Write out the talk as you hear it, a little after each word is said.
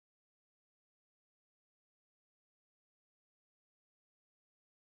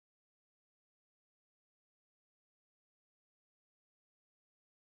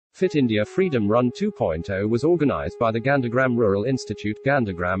Fit India Freedom Run 2.0 was organized by the Gandhigram Rural Institute,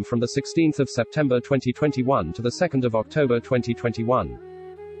 Gandhigram, from the 16th of September 2021 to the 2nd of October 2021.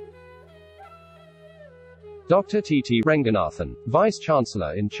 Dr. T.T. Ranganathan,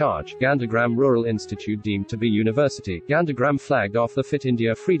 Vice-Chancellor in charge, Gandhigram Rural Institute Deemed to be University, Gandhigram flagged off the Fit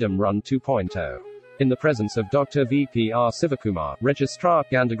India Freedom Run 2.0. In the presence of Dr. V.P.R. Sivakumar, Registrar,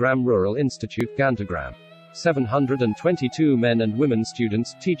 Gandhigram Rural Institute, Gandhigram. 722 men and women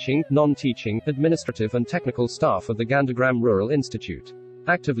students, teaching, non-teaching, administrative and technical staff of the Gandhigram Rural Institute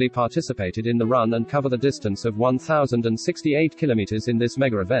actively participated in the run and cover the distance of 1,068 kilometers in this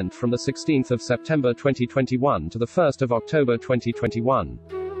mega event from the 16th of September 2021 to the 1st of October 2021.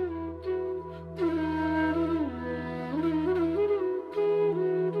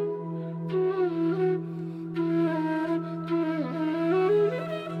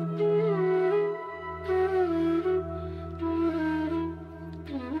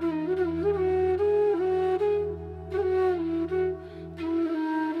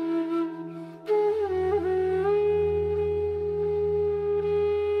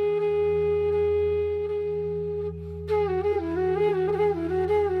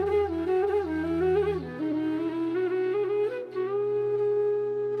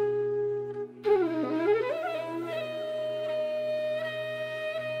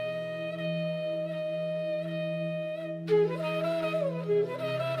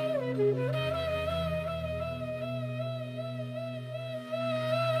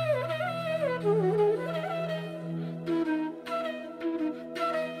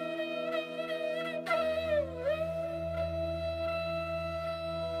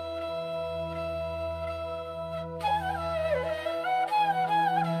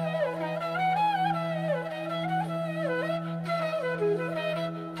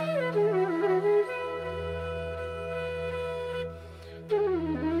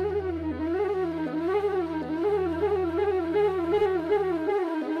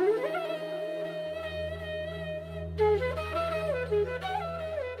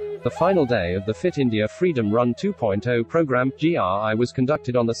 The final day of the Fit India Freedom Run 2.0 program, GRI, was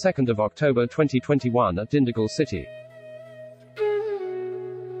conducted on the 2nd of October 2021 at Dindigul city.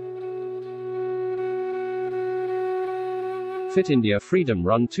 Fit India Freedom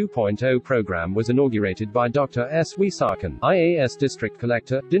Run 2.0 program was inaugurated by Dr. S. Visakan, IAS District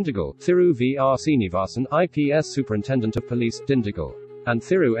Collector, Dindigul, Thiru V.R. Srinivasan, IPS Superintendent of Police, Dindigul, and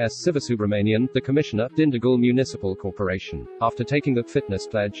Thiru S. Sivasubramanian, the Commissioner, Dindigul Municipal Corporation. After taking the fitness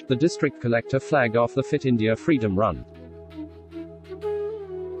pledge, the District Collector flagged off the Fit India Freedom Run.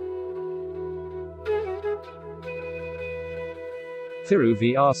 Thiru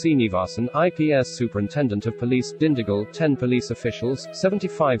V.R. Srinivasan, IPS Superintendent of Police, Dindigul, 10 police officials,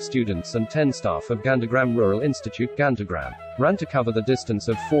 75 students and 10 staff of Gandhigram Rural Institute, Gandhigram, ran to cover the distance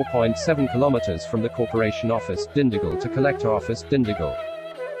of 4.7 kilometers from the Corporation Office, Dindigul to Collector Office, Dindigul.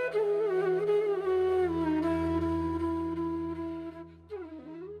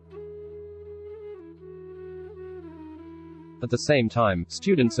 At the same time,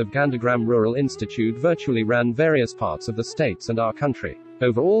 students of Gandhigram Rural Institute virtually ran various parts of the states and our country.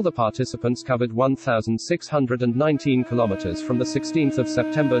 Overall, the participants covered 1,619 kilometers from the 16th of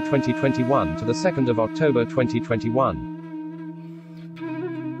September 2021 to the 2nd of October 2021.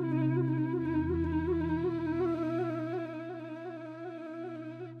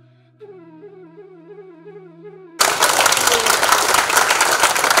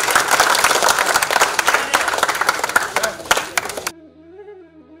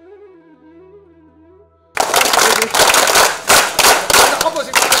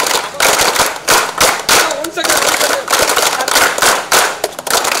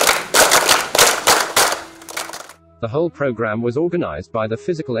 The whole program was organized by the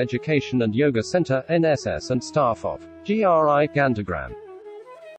Physical Education and Yoga Center, NSS, and staff of GRI, Gandhigram.